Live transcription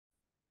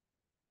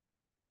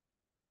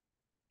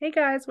Hey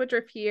guys,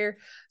 Woodruff here.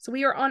 So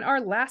we are on our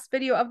last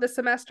video of the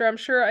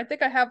semester. I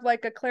think I have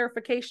like a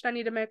clarification I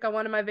need to make on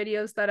one of my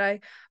videos that I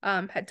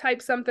had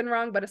typed something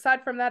wrong. But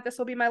aside from that, this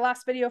will be my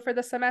last video for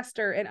the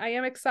semester. And I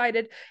am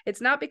excited.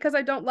 It's not because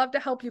I don't love to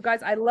help you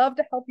guys. I love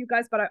to help you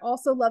guys, but I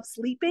also love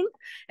sleeping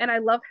and I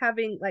love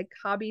having like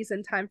hobbies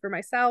and time for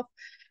myself.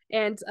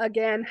 And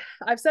again,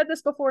 I've said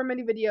this before in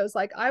many videos,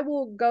 like I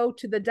will go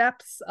to the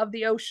depths of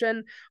the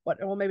ocean.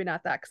 Well, maybe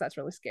not that because that's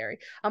really scary.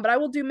 But I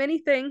will do many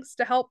things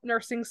to help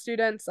nursing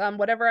students.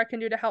 Whatever I can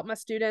do to help my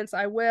students,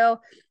 I will.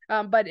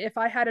 But if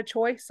I had a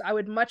choice, I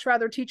would much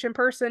rather teach in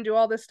person, do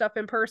all this stuff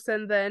in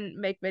person than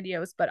make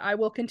videos. But I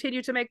will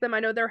continue to make them.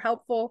 I know they're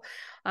helpful.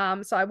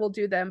 So I will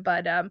do them.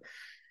 But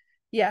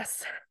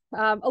yes,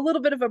 a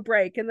little bit of a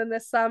break. And then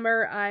this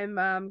summer, I'm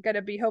going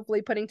to be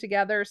hopefully putting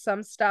together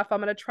some stuff.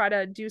 I'm going to try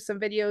to do some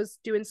videos,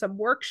 doing some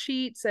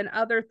worksheets and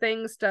other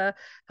things to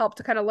help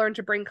to kind of learn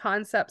to bring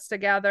concepts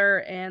together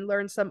and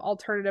learn some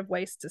alternative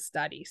ways to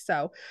study.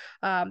 So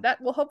that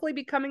will hopefully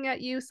be coming at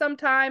you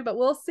sometime, but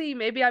we'll see.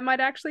 Maybe I might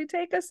actually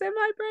take a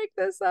semi break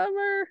this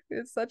summer.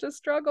 It's such a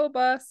struggle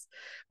bus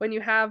when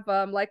you have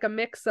like a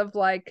mix of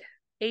like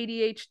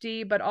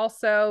ADHD, but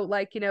also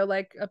like,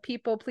 like a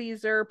people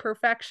pleaser,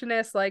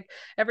 perfectionist. Like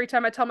every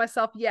time I tell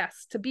myself,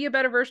 yes, to be a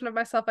better version of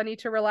myself, I need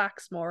to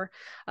relax more.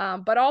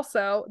 But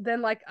also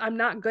then like, I'm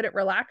not good at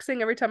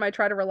relaxing. Every time I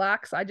try to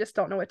relax, I just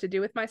don't know what to do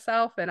with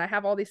myself. And I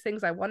have all these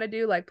things I want to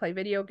do, like play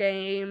video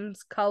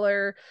games,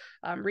 color,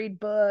 read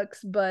books.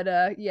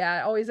 But yeah,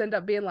 I always end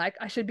up being like,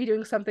 I should be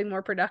doing something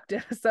more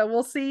productive. So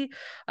we'll see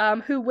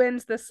who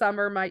wins this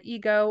summer, my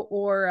ego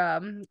or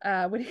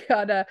what do you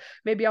got?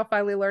 Maybe I'll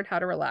finally learn how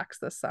to relax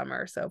this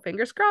summer. So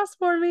fingers crossed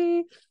for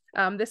me.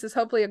 This is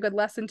hopefully a good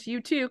lesson to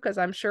you too, because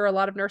I'm sure a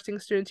lot of nursing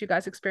students, you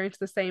guys experience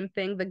the same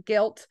thing, the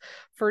guilt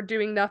for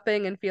doing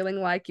nothing and feeling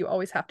like you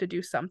always have to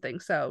do something.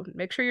 So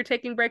make sure you're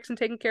taking breaks and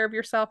taking care of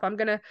yourself. I'm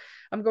going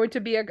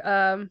to be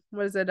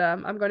what is it?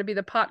 I'm going to be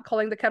the pot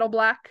calling the kettle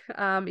black.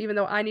 Even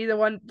though I need the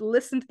one to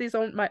listen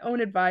to my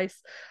own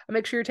advice,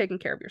 make sure you're taking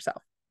care of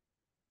yourself.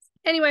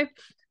 Anyway,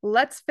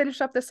 let's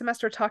finish up this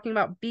semester talking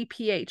about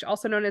BPH,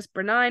 also known as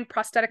benign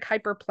prostatic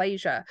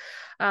hyperplasia.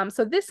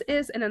 So this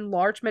is an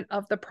enlargement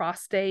of the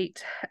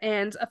prostate,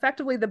 and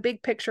effectively the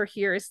big picture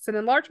here is it's an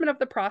enlargement of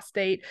the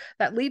prostate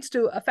that leads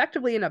to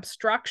effectively an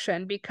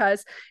obstruction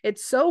because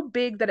it's so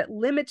big that it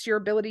limits your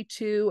ability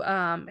to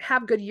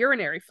have good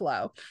urinary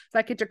flow.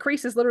 Like it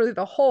decreases literally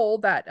the hole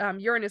that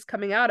urine is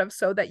coming out of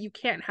so that you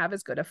can't have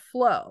as good a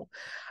flow.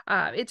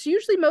 It's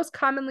usually most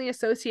commonly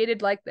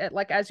associated like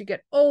as you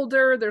get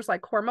older, there's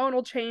like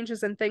hormonal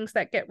changes and things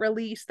that get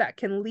released that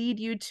can lead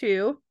you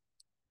to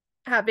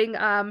having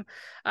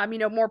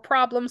more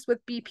problems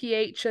with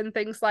BPH and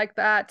things like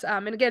that.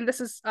 And again,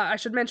 this is I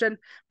should mention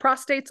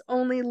prostates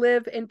only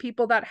live in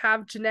people that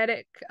have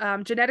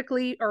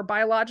genetically or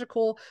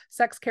biological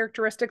sex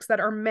characteristics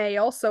that are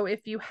male. So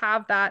if you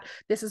have that,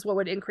 this is what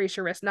would increase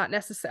your risk, not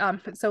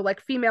necessarily so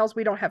like females,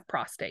 we don't have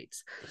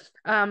prostates.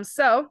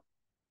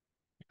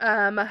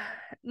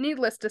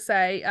 Needless to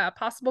say,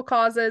 possible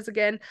causes,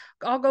 again,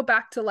 I'll go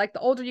back to like the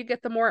older you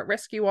get, the more at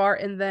risk you are,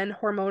 and then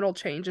hormonal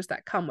changes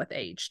that come with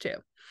age too.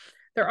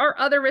 There are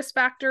other risk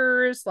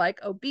factors like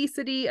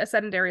obesity, a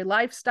sedentary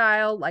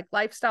lifestyle, like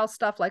lifestyle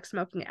stuff like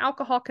smoking,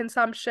 alcohol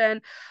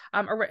consumption,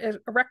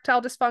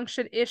 erectile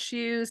dysfunction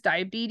issues,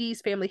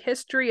 diabetes, family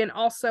history, and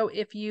also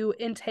if you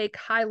intake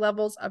high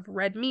levels of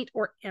red meat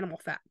or animal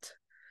fat.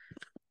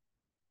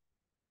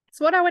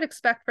 So what I would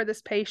expect for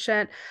this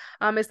patient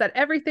is that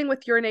everything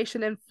with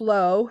urination and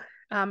flow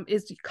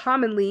is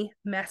commonly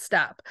messed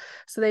up.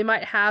 So they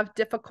might have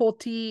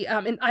difficulty,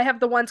 and I have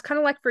the ones kind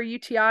of like for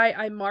UTI,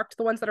 I marked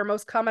the ones that are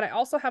most common. I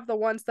also have the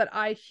ones that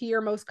I hear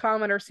most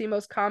common or see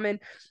most common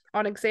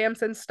on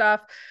exams and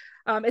stuff.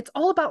 It's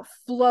all about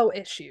flow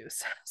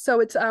issues. So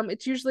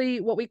it's usually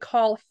what we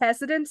call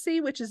hesitancy,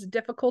 which is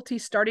difficulty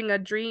starting a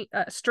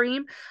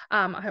stream.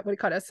 What do you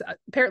call it?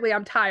 Apparently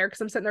I'm tired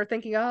because I'm sitting there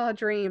thinking, oh,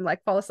 dream,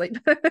 like fall asleep.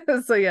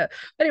 So yeah.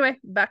 Anyway,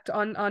 back to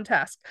on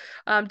task.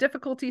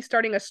 Difficulty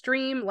starting a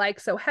stream, like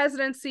so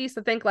hesitancy.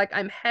 So think like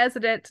I'm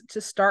hesitant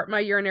to start my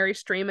urinary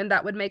stream, and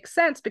that would make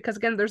sense because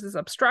again, there's this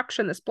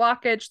obstruction, this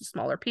blockage, the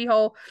smaller pee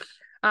hole.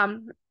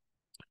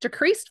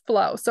 Decreased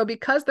flow. So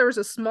because there's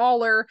a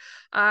smaller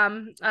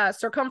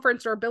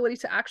circumference or ability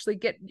to actually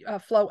get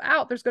flow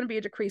out, there's going to be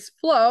a decreased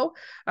flow.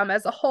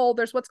 As a whole,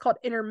 there's what's called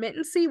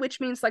intermittency, which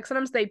means like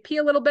sometimes they pee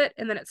a little bit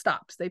and then it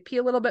stops. They pee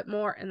a little bit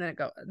more and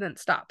then it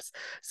stops.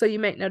 So you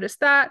might notice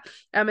that.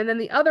 And then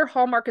the other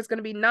hallmark is going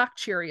to be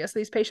nocturia. So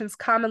these patients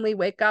commonly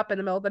wake up in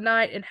the middle of the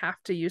night and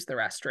have to use the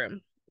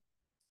restroom.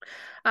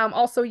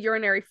 Also,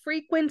 urinary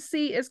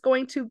frequency is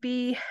going to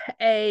be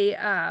a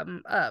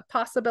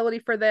possibility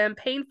for them.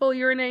 Painful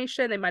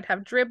urination, they might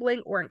have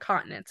dribbling or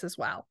incontinence as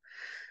well.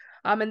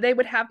 And they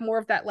would have more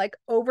of that like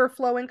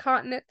overflow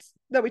incontinence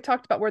that we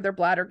talked about where their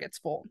bladder gets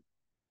full.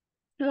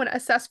 You want to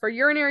assess for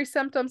urinary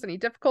symptoms, any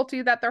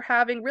difficulty that they're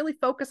having, really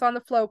focus on the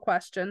flow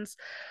questions.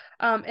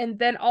 And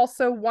then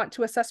also want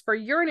to assess for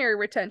urinary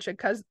retention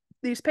because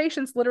these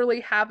patients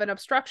literally have an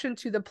obstruction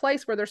to the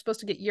place where they're supposed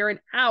to get urine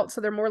out,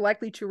 so they're more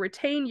likely to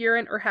retain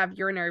urine or have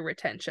urinary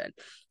retention.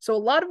 So a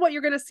lot of what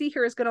you're going to see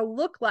here is going to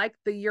look like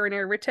the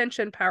urinary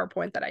retention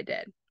PowerPoint that I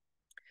did.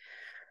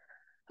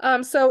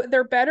 So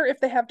they're better if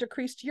they have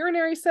decreased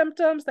urinary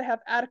symptoms, they have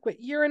adequate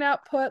urine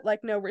output,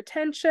 like no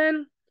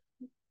retention.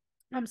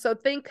 So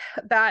think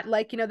that,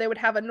 like, they would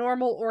have a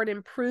normal or an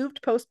improved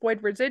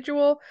post-void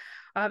residual.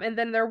 And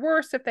then they're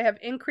worse if they have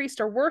increased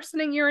or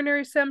worsening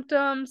urinary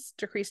symptoms,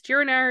 decreased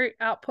urinary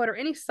output, or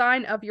any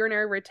sign of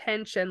urinary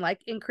retention,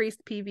 like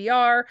increased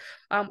PVR,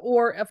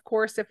 or of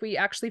course, if we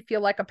actually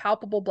feel like a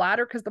palpable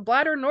bladder, because the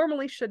bladder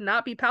normally should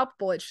not be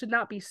palpable. It should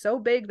not be so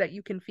big that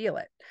you can feel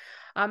it.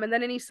 And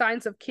then any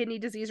signs of kidney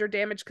disease or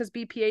damage, because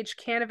BPH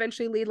can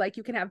eventually lead, like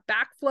you can have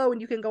backflow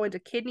and you can go into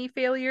kidney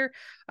failure.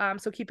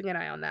 So keeping an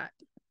eye on that.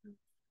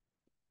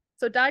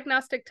 So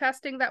diagnostic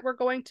testing that we're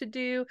going to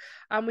do,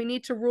 we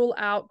need to rule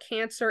out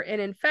cancer and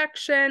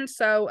infection.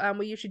 So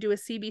we usually do a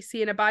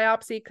CBC and a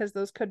biopsy because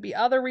those could be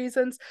other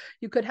reasons.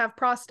 You could have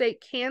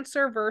prostate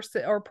cancer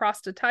or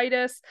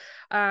prostatitis,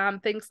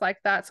 things like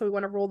that. So we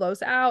want to rule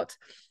those out.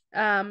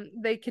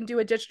 They can do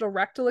a digital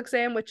rectal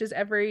exam, which is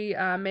every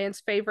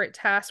man's favorite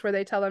task, where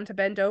they tell them to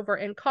bend over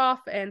and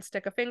cough and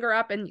stick a finger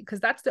up, and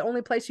because that's the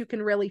only place you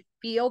can really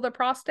feel the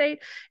prostate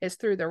is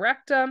through the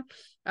rectum.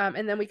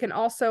 And then we can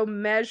also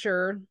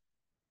measure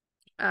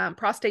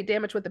prostate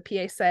damage with a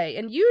PSA.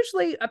 And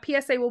usually a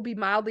PSA will be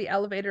mildly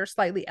elevated or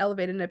slightly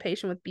elevated in a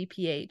patient with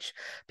BPH.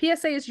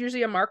 PSA is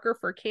usually a marker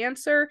for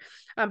cancer,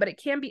 but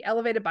it can be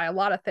elevated by a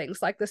lot of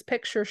things. Like this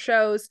picture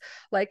shows,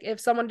 like if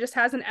someone just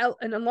has an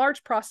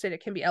enlarged prostate,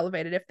 it can be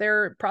elevated. If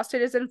their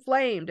prostate is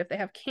inflamed, if they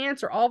have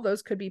cancer, all of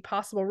those could be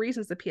possible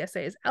reasons the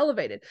PSA is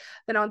elevated.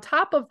 Then on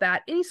top of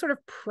that, any sort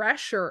of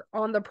pressure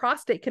on the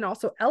prostate can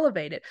also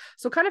elevate it.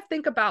 So kind of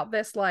think about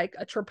this like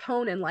a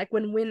troponin, like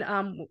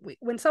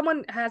when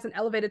someone has an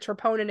elevated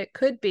troponin, it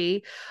could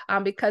be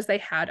because they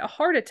had a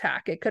heart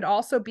attack. It could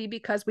also be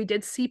because we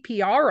did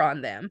CPR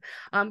on them,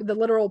 the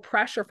literal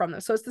pressure from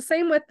them. So it's the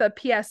same with the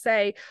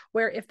PSA,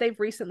 where if they've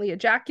recently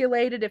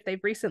ejaculated, if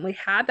they've recently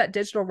had that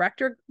digital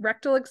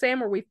rectal exam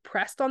where we've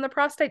pressed on the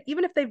prostate,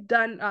 even if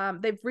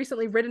they've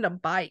recently ridden a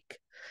bike,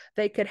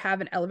 they could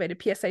have an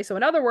elevated PSA. So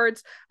in other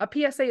words, a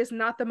PSA is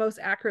not the most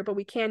accurate, but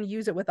we can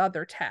use it with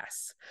other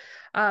tests.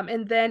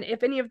 And then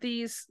if any of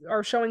these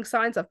are showing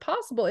signs of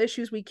possible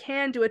issues, we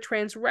can do a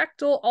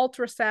transrectal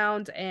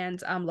ultrasound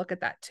and look at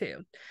that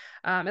too.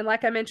 And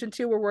like I mentioned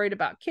too, we're worried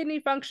about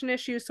kidney function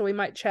issues, so we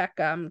might check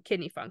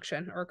kidney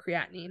function or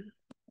creatinine.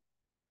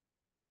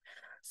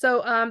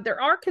 So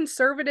there are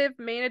conservative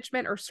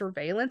management or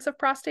surveillance of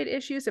prostate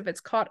issues. If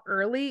it's caught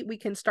early, we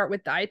can start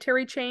with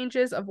dietary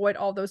changes, avoid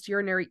all those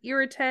urinary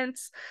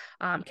irritants,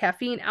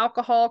 caffeine,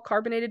 alcohol,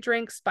 carbonated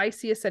drinks,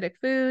 spicy acidic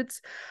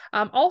foods.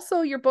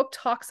 Also, your book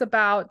talks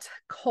about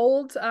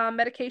cold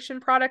medication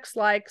products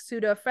like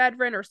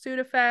pseudoephedrine or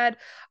Sudafed,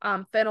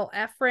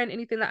 phenylephrine,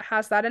 anything that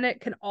has that in it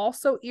can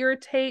also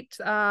irritate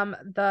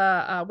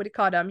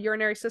the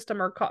urinary system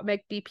or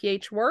make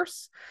BPH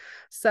worse.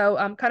 So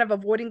kind of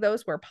avoiding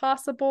those where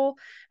possible.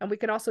 And we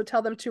can also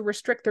tell them to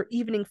restrict their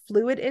evening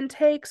fluid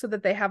intake so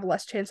that they have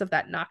less chance of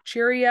that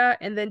nocturia,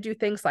 and then do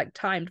things like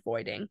timed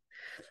voiding.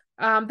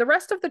 The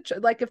rest of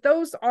like if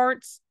those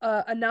aren't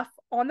enough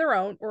on their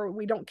own, or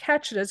we don't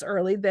catch it as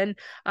early, then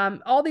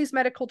all these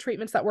medical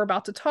treatments that we're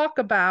about to talk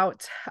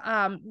about,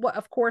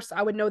 of course,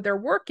 I would know they're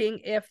working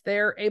if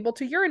they're able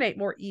to urinate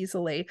more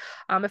easily,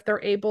 if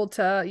they're able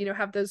to,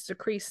 have those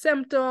decreased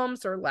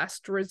symptoms or less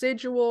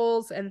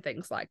residuals and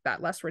things like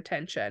that, less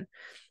retention.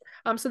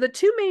 So the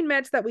two main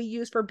meds that we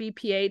use for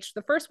BPH,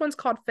 the first one's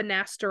called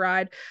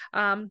finasteride.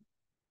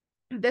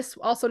 This,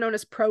 also known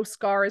as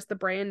Proscar, is the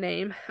brand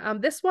name.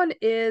 This one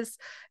is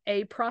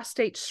a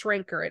prostate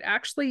shrinker. It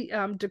actually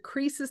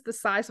decreases the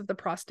size of the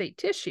prostate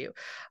tissue.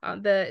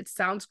 It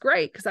sounds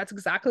great because that's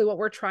exactly what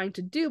we're trying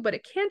to do, but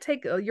it can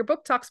take, your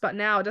book talks about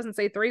now, it doesn't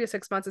say 3 to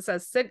 6 months, it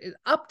says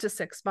up to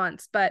 6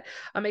 months, but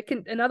it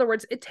can, in other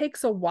words, it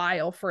takes a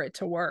while for it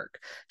to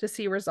work, to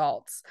see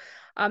results.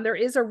 There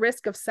is a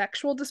risk of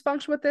sexual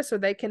dysfunction with this, or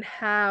they can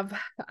have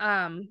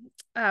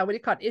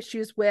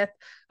issues with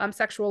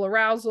sexual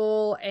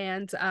arousal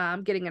and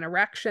getting an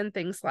erection,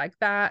 things like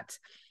that.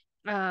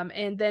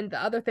 And then the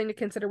other thing to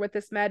consider with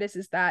this med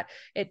is that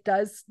it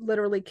does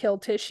literally kill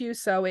tissue,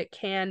 so it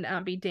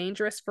can be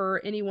dangerous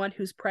for anyone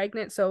who's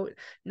pregnant. So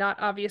not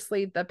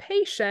obviously the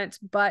patient,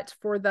 but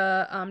for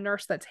the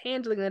nurse that's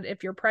handling it.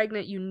 If you're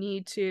pregnant, you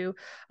need to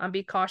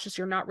be cautious.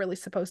 You're not really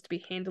supposed to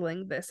be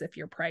handling this if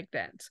you're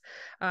pregnant.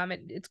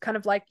 It's kind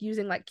of like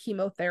using like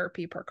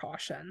chemotherapy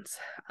precautions.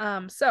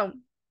 So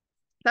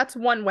that's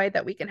one way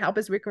that we can help,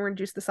 is we can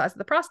reduce the size of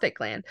the prostate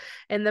gland.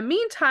 In the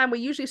meantime, we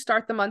usually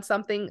start them on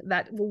something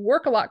that will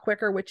work a lot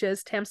quicker, which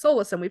is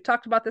tamsulosin. We've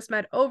talked about this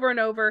med over and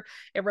over.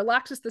 It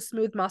relaxes the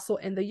smooth muscle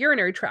in the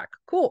urinary tract.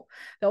 Cool.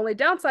 The only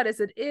downside is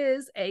it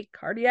is a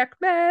cardiac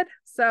med,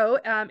 so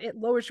it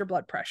lowers your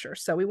blood pressure.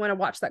 So we want to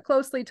watch that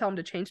closely, tell them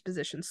to change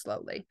position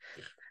slowly.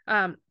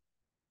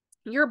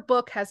 Your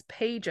book has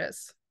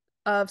pages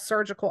of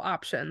surgical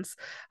options.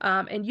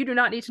 And you do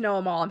not need to know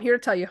them all. I'm here to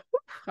tell you.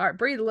 All right,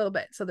 breathe a little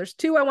bit. So there's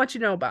two I want you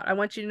to know about. I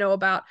want you to know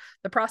about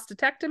the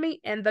prostatectomy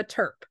and the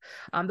TURP.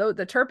 Though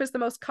the TURP is the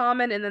most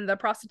common, and then the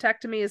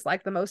prostatectomy is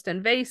like the most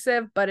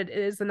invasive, but it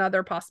is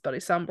another possibility.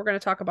 So we're going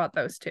to talk about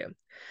those two.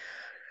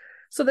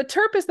 So the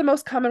TURP is the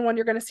most common one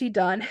you're going to see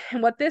done.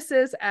 And what this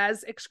is,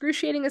 as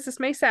excruciating as this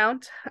may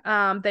sound,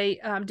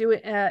 they do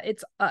it.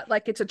 It's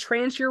like it's a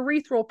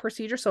transurethral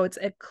procedure. So it's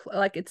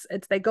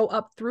they go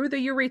up through the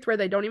urethra.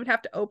 They don't even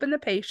have to open the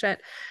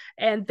patient,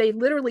 and they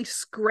literally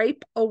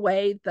scrape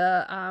away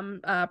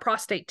the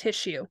prostate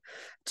tissue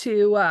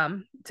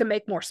to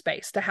make more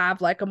space, to have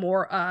like a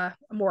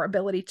more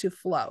ability to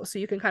flow. So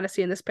you can kind of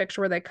see in this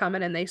picture where they come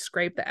in and they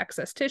scrape the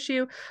excess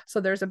tissue, so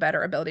there's a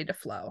better ability to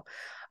flow.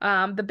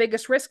 The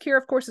biggest risk here,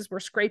 of course, is we're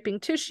scraping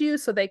tissue,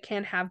 so they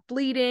can have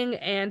bleeding,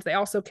 and they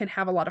also can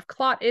have a lot of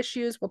clot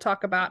issues. We'll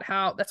talk about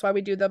how that's why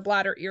we do the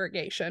bladder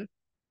irrigation.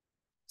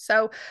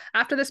 So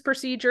after this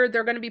procedure,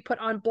 they're going to be put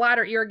on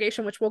bladder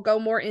irrigation, which we'll go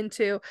more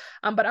into.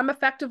 But I'm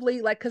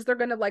effectively like, because they're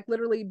going to like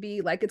literally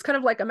be like, it's kind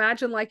of like,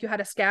 imagine like you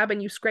had a scab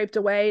and you scraped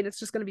away and it's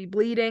just going to be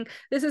bleeding.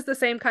 This is the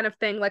same kind of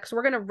thing. Like, so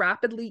we're going to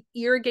rapidly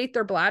irrigate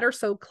their bladder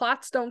so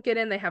clots don't get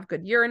in. They have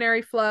good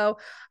urinary flow.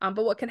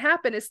 But what can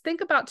happen is,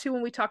 think about too,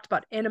 when we talked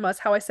about enemas,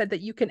 how I said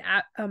that you can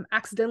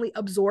accidentally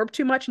absorb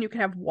too much and you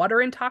can have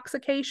water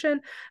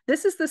intoxication.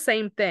 This is the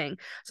same thing.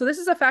 So this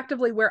is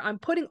effectively where I'm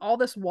putting all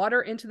this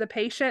water into the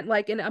patient,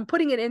 like, and I'm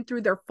putting it in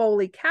through their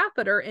Foley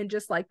catheter and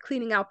just like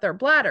cleaning out their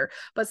bladder.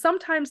 But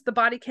sometimes the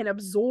body can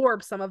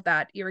absorb some of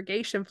that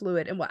irrigation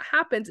fluid. And what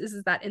happens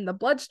is that in the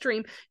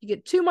bloodstream, you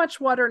get too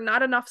much water,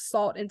 not enough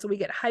salt. And so we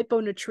get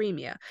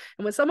hyponatremia.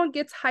 And when someone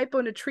gets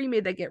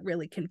hyponatremia, they get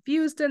really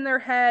confused in their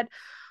head.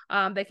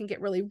 They can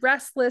get really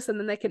restless, and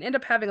then they can end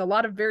up having a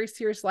lot of very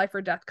serious life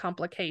or death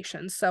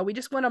complications. So we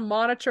just want to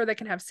monitor. They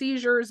can have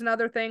seizures and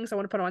other things. I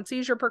want to put them on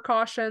seizure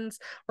precautions.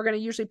 We're going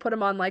to usually put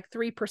them on like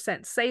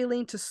 3%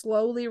 saline to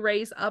slowly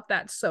raise up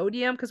that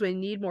sodium, because we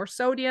need more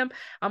sodium.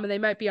 And they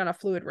might be on a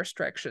fluid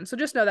restriction. So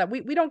just know that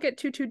we don't get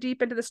too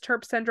deep into this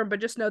TURP syndrome,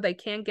 but just know they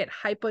can get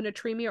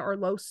hyponatremia or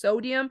low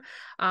sodium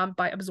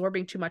by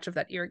absorbing too much of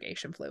that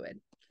irrigation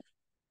fluid.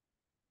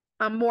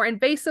 More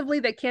invasively,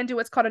 they can do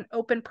what's called an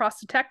open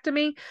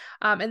prostatectomy.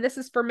 And this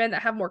is for men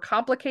that have more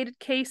complicated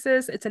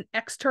cases. It's an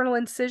external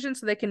incision,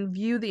 so they can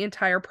view the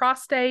entire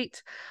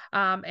prostate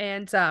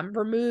and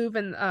remove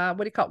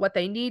what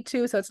they need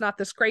to. So it's not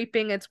the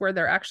scraping, it's where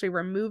they're actually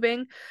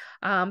removing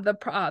I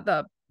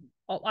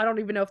don't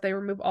even know if they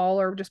remove all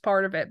or just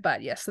part of it,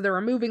 but yes, so they're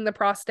removing the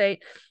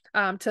prostate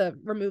to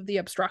remove the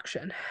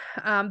obstruction.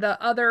 The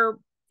other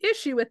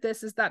issue with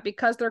this is that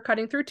because they're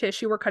cutting through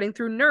tissue, we're cutting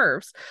through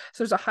nerves.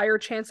 So there's a higher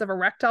chance of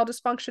erectile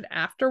dysfunction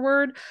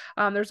afterward.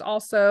 There's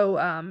also,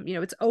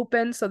 it's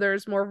open, so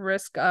there's more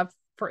risk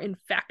for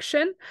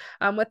infection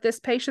with this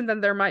patient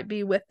than there might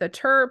be with the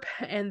TURP,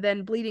 and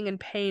then bleeding and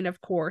pain, of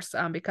course,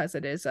 because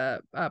it is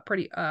a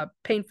pretty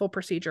painful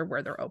procedure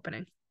where they're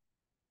opening.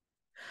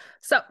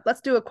 So let's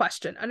do a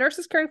question. A nurse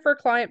is caring for a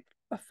client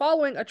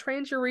following a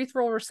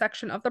transurethral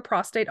resection of the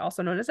prostate,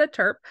 also known as a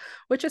TURP,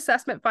 which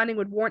assessment finding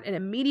would warrant an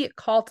immediate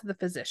call to the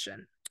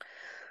physician.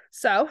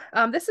 So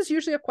this is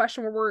usually a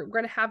question where we're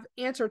going to have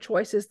answer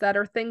choices that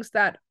are things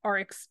that are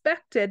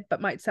expected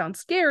but might sound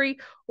scary,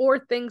 or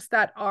things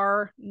that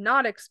are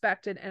not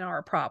expected and are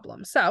a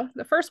problem. So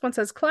the first one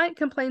says, client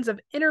complains of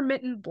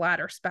intermittent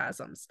bladder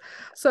spasms.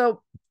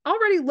 So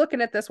already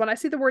looking at this one, I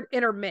see the word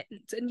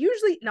intermittent, and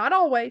usually, not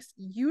always,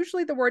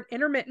 usually the word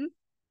intermittent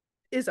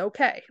is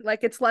okay.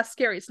 Like, it's less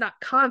scary. It's not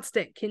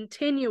constant,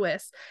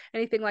 continuous,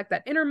 anything like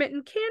that.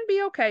 Intermittent can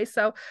be okay.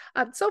 So,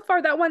 so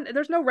far that one,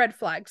 there's no red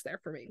flags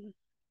there for me.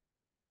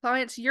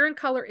 Client's urine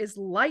color is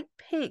light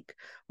pink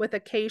with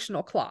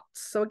occasional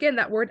clots. So again,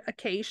 that word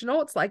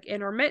occasional, it's like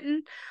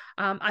intermittent.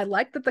 I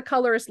like that the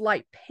color is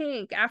light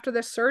pink. After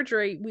this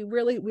surgery,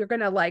 we're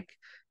going to like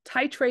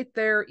titrate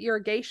their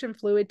irrigation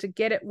fluid to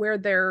get it where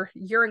their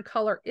urine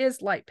color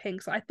is light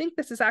pink. So I think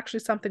this is actually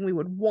something we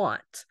would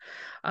want,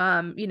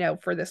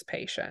 for this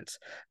patient.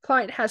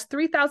 Client has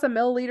 3,000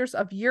 milliliters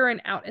of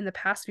urine out in the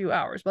past few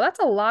hours. Well, that's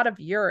a lot of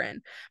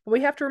urine, but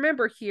we have to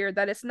remember here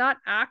that it's not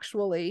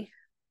actually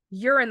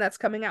urine that's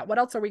coming out. What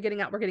else are we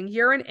getting out? We're getting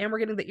urine and we're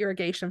getting the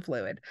irrigation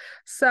fluid.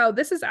 So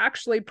this is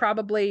actually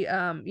probably,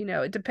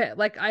 it depends.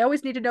 Like, I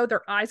always need to know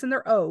their I's and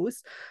their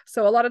O's.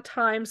 So a lot of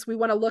times we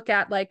want to look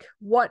at like,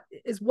 let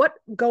me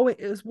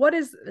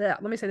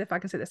say if I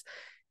can say this,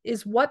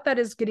 is what that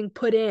is getting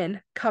put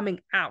in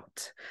coming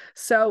out.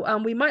 So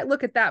we might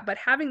look at that, but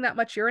having that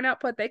much urine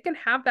output, they can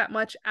have that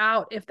much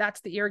out if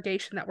that's the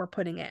irrigation that we're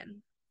putting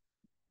in.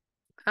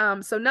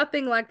 So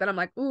nothing like that I'm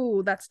like,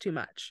 ooh, that's too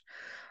much.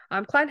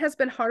 Client has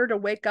been harder to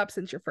wake up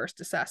since your first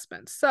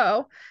assessment.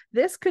 So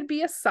this could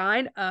be a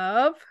sign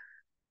of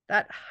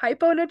that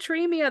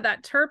hyponatremia,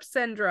 that TERP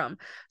syndrome.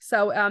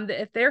 So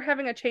if they're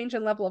having a change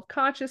in level of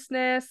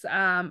consciousness,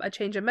 a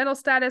change in mental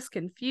status,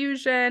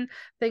 confusion,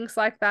 things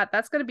like that,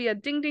 that's going to be a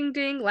ding, ding,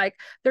 ding. Like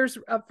there's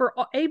for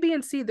A, B,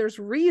 and C, there's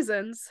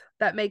reasons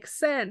that make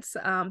sense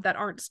that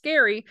aren't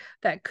scary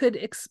that could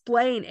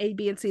explain A,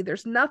 B, and C.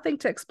 There's nothing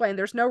to explain.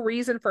 There's no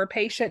reason for a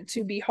patient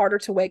to be harder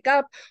to wake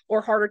up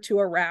or harder to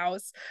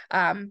arouse.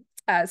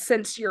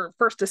 Since your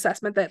first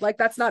assessment, that like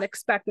that's not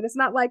expected. It's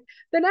not like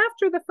then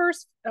after the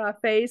first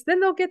phase, then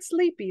they'll get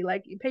sleepy.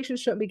 Like patients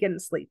shouldn't be getting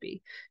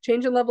sleepy.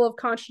 Change in level of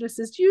consciousness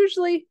is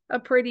usually a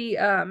pretty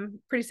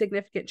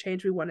significant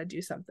change we want to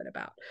do something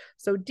about.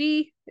 So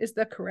D is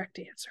the correct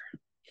answer.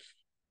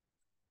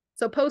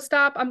 So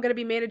post-op, I'm going to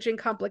be managing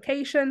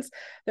complications.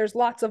 There's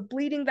lots of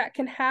bleeding that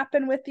can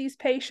happen with these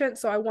patients,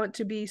 so I want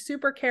to be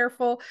super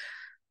careful.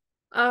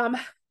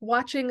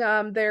 Watching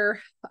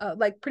their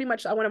like pretty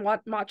much I want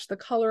to watch the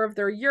color of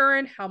their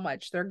urine, how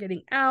much they're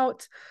getting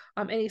out,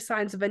 any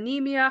signs of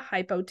anemia,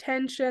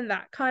 hypotension,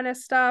 that kind of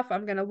stuff.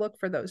 I'm going to look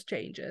for those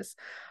changes.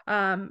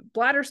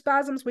 Bladder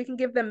spasms, we can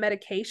give them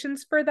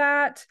medications for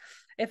that.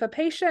 If a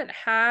patient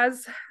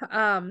has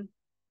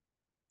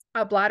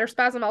a bladder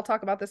spasm, I'll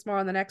talk about this more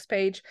on the next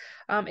page.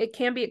 It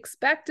can be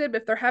expected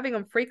if they're having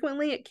them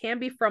frequently. It can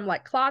be from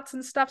like clots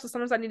and stuff. So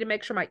sometimes I need to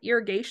make sure my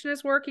irrigation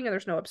is working and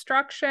there's no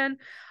obstruction.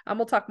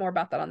 We'll talk more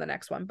about that on the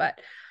next one. But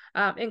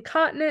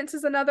incontinence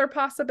is another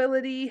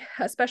possibility,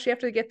 especially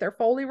after they get their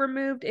Foley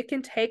removed. It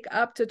can take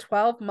up to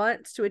 12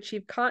 months to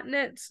achieve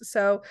continence.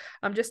 So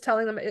I'm just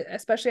telling them,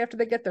 especially after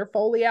they get their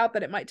Foley out,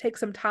 that it might take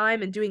some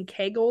time, and doing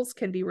Kegels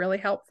can be really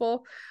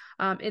helpful.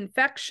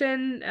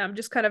 Infection,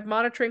 just kind of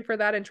monitoring for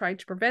that and trying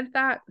to prevent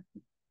that.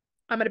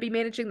 I'm going to be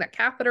managing that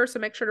catheter, so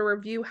make sure to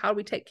review how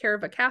we take care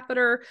of a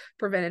catheter,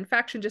 prevent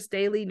infection, just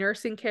daily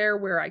nursing care,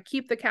 where I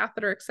keep the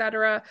catheter,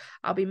 etc.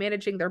 I'll be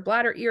managing their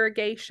bladder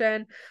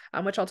irrigation,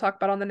 which I'll talk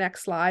about on the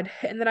next slide.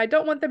 And then I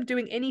don't want them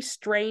doing any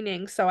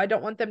straining, so I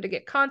don't want them to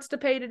get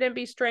constipated and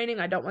be straining.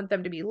 I don't want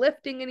them to be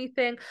lifting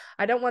anything.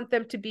 I don't want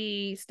them to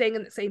be staying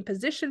in the same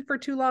position for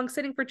too long,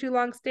 sitting for too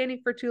long, standing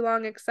for too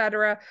long,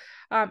 etc.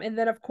 And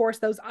then, of course,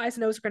 those eyes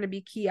and nose are going to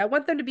be key. I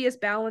want them to be as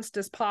balanced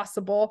as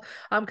possible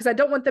because I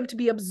don't want them to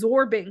be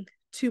absorbing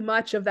too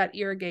much of that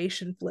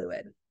irrigation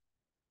fluid.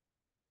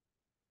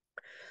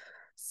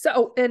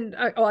 So, and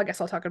I guess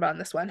I'll talk about in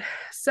this one.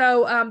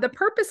 So the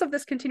purpose of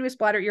this continuous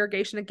bladder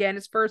irrigation, again,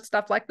 is for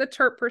stuff like the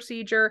TERP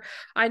procedure.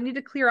 I need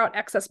to clear out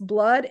excess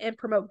blood and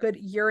promote good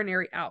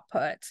urinary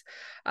output.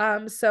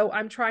 So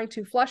I'm trying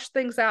to flush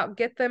things out,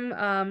 get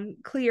them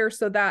clear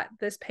so that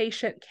this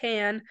patient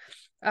can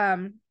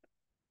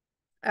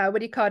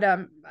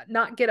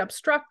not get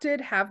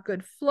obstructed, have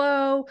good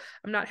flow,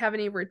 not have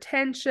any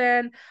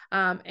retention,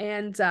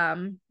 and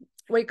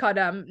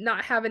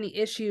not have any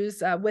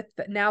issues with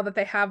now that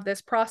they have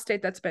this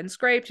prostate that's been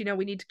scraped.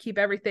 We need to keep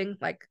everything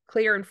like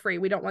clear and free.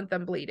 We don't want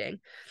them bleeding.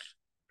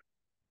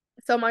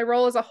 So my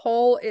role as a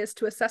whole is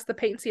to assess the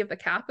patency of the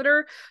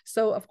catheter.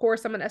 So of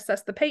course I'm going to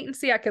assess the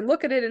patency. I can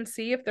look at it and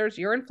see if there's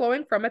urine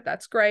flowing from it.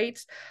 That's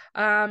great.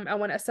 I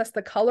want to assess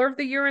the color of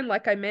the urine.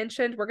 Like I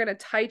mentioned, we're going to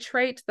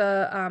titrate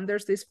the,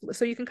 there's these,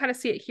 so you can kind of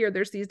see it here.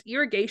 There's these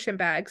irrigation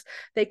bags.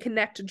 They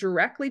connect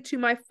directly to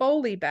my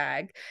Foley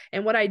bag.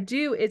 And what I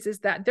do is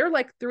that they're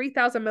like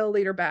 3,000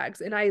 milliliter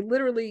bags. And I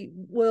literally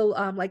will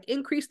like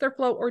increase their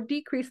flow or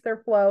decrease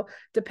their flow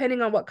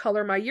depending on what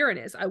color my urine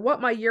is. I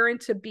want my urine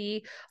to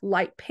be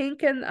light pink,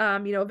 and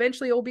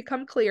eventually it will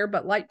become clear,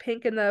 but light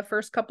pink in the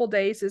first couple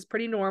days is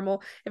pretty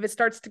normal. If it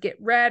starts to get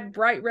red,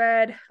 bright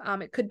red,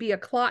 it could be a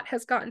clot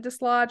has gotten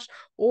dislodged,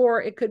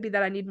 or it could be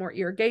that I need more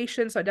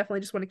irrigation. So I definitely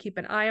just want to keep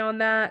an eye on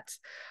that.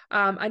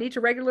 I need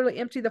to regularly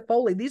empty the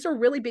Foley. These are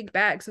really big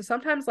bags, so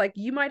sometimes like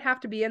you might have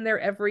to be in there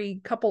every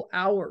couple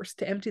hours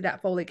to empty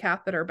that Foley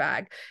catheter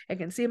bag. It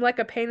can seem like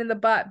a pain in the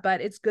butt,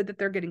 but it's good that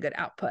they're getting good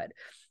output.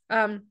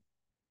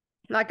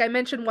 Like I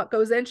mentioned, what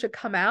goes in should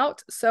come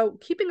out. So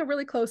keeping a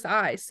really close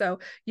eye. So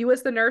you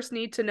as the nurse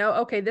need to know,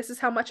 okay, this is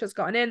how much has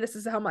gone in. This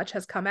is how much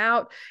has come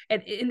out.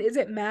 And is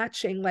it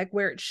matching like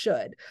where it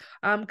should?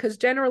 Because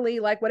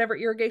generally like whatever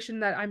irrigation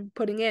that I'm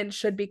putting in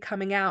should be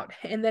coming out.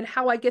 And then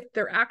how I get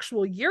their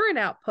actual urine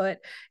output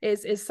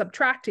is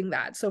subtracting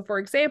that. So for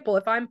example,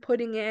 if I'm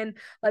putting in,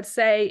 let's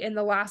say in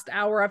the last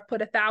hour, I've put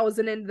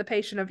 1,000 into the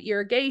patient of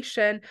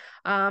irrigation,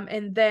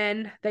 and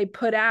then they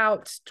put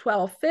out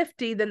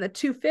 1,250, then the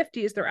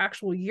 250 is their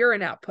actual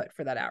urine output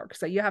for that hour.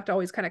 So you have to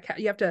always kind of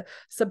you have to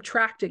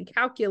subtract and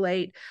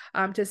calculate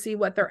to see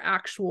what their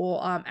actual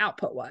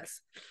output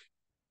was.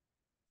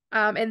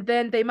 And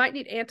then they might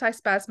need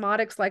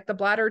antispasmodics, like the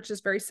bladder is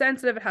just very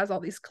sensitive. It has all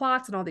these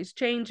clots and all these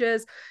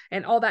changes,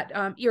 and all that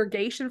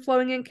irrigation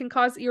flowing in can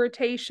cause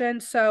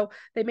irritation. So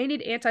they may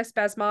need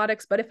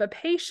antispasmodics. But if a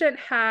patient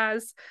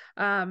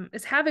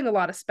is having a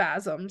lot of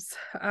spasms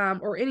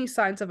or any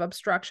signs of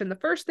obstruction, the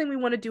first thing we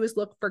want to do is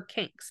look for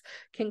kinks.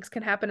 Kinks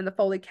can happen in the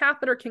Foley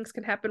catheter. Kinks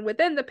can happen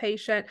within the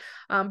patient.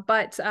 And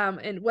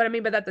what I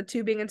mean by that, the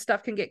tubing and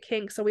stuff can get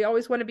kinks. So we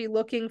always want to be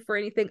looking for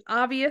anything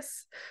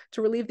obvious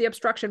to relieve the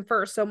obstruction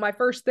first. So my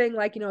first thing,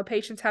 like, a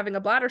patient's having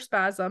a bladder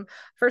spasm,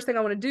 first thing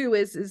I want to do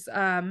is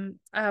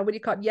what do you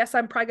call it? Yes,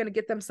 I'm probably going to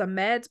get them some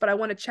meds, but I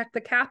want to check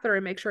the catheter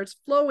and make sure it's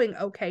flowing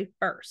okay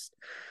first.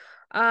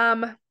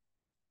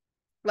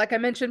 Like I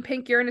mentioned,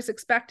 pink urine is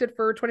expected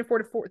for 24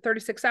 to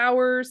 36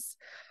 hours.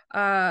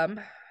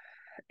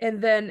 And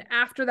then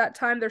after that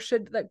time, there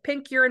should, like,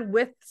 pink urine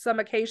with some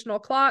occasional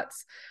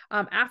clots.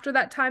 After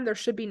that time, there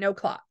should be no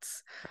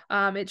clots.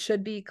 It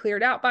should be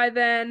cleared out by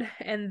then.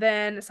 And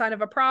then a sign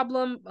of a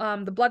problem,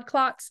 the blood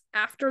clots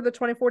after the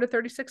 24 to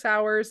 36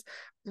 hours.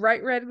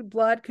 Bright red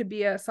blood could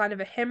be a sign of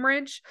a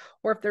hemorrhage,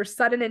 or if there's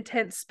sudden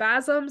intense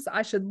spasms,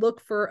 I should look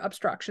for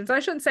obstructions. And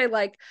I shouldn't say,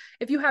 like,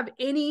 if you have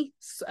any,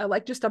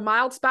 like, just a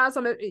mild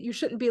spasm, you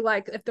shouldn't be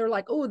like, if they're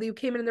like, oh, you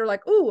came in and they're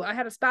like, oh, I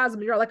had a spasm,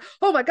 and you're like,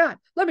 oh my God,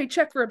 let me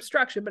check for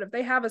obstruction. But if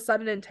they have a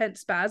sudden intense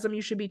spasm,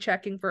 you should be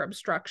checking for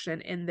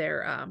obstruction in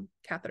their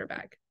catheter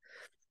bag.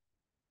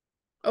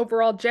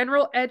 Overall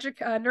general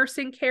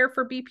nursing care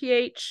for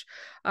BPH.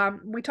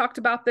 We talked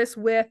about this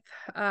with,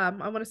 I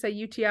want to say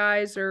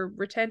UTIs or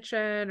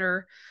retention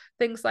or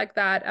things like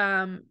that,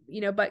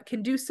 but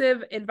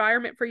conducive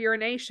environment for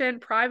urination,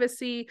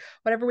 privacy,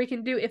 whatever we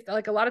can do. If,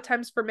 like, a lot of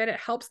times for men, it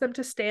helps them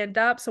to stand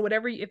up. So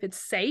whatever, if it's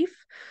safe,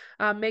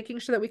 making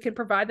sure that we can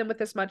provide them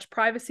with as much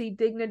privacy,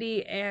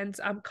 dignity, and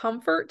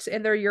comfort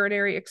in their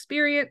urinary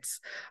experience.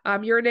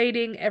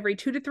 Urinating every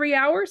 2 to 3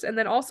 hours, and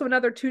then also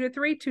another 2 to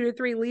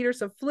 3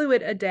 liters of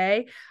fluid a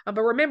day.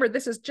 But remember,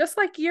 this is just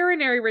like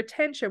urinary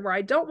retention, where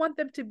I don't want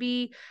them to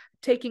be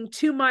taking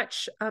too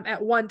much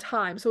at one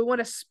time. So we want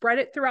to spread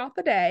it throughout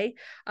the day,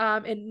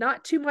 and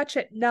not too much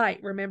at night,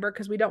 remember,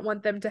 because we don't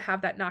want them to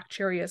have that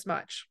nocturia as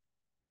much.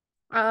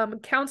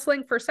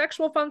 Counseling for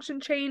sexual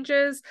function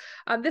changes.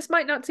 This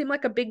might not seem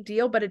like a big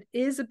deal, but it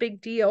is a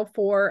big deal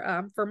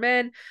for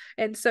men.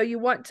 And so you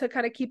want to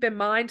kind of keep in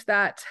mind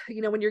that,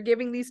 when you're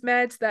giving these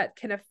meds that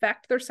can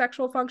affect their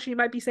sexual function, you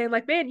might be saying,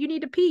 like, man, you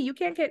need to pee, you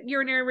can't get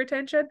urinary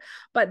retention.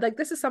 But, like,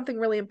 this is something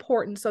really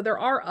important. So there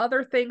are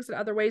other things and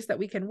other ways that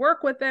we can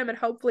work with them and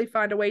hopefully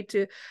find a way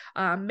to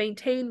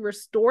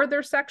restore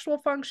their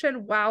sexual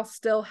function while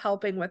still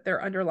helping with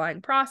their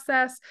underlying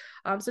process.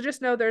 So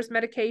just know there's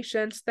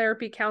medications,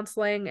 therapy,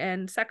 counseling,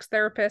 and sex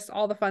therapists,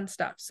 all the fun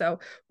stuff. So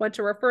want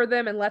to refer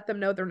them and let them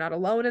know they're not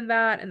alone in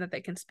that and that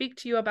they can speak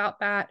to you about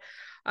that.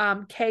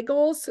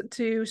 Kegels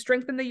to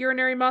strengthen the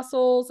urinary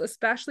muscles,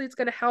 especially, it's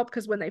going to help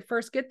because when they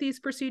first get these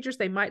procedures,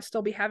 they might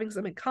still be having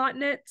some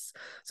incontinence.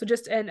 So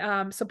just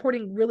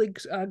supporting really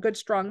good,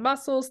 strong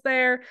muscles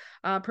there,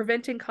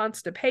 preventing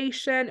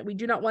constipation. We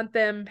do not want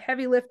them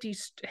heavy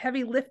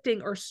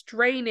lifting or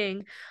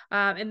straining.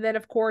 And then,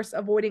 of course,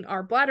 avoiding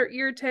our bladder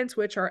irritants,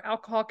 which are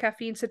alcohol,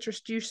 caffeine,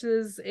 citrus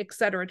juices,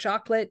 etc.,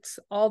 chocolates,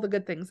 all the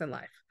good things in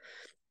life.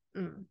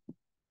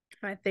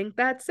 I think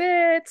that's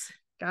it.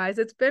 Guys,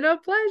 it's been a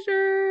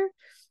pleasure.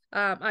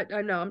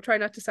 I know I'm trying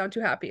not to sound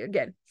too happy.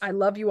 Again, I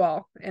love you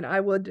all, and I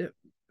would.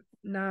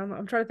 No,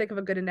 I'm trying to think of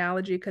a good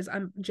analogy because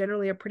I'm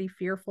generally a pretty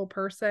fearful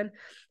person.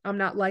 I'm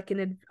not like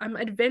I'm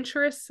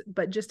adventurous,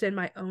 but just in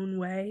my own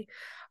way.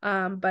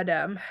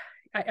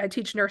 I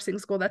teach nursing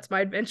school. That's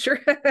my adventure.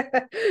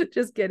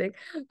 Just kidding.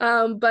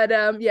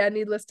 Yeah,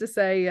 needless to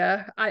say,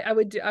 I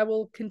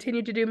will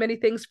continue to do many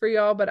things for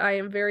y'all, but I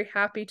am very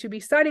happy to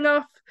be signing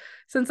off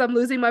since I'm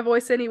losing my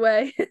voice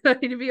anyway. I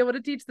need to be able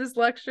to teach this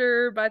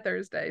lecture by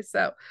Thursday.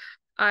 So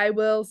I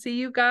will see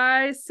you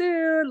guys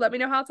soon. Let me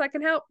know how else I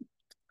can help.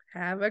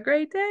 Have a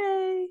great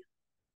day.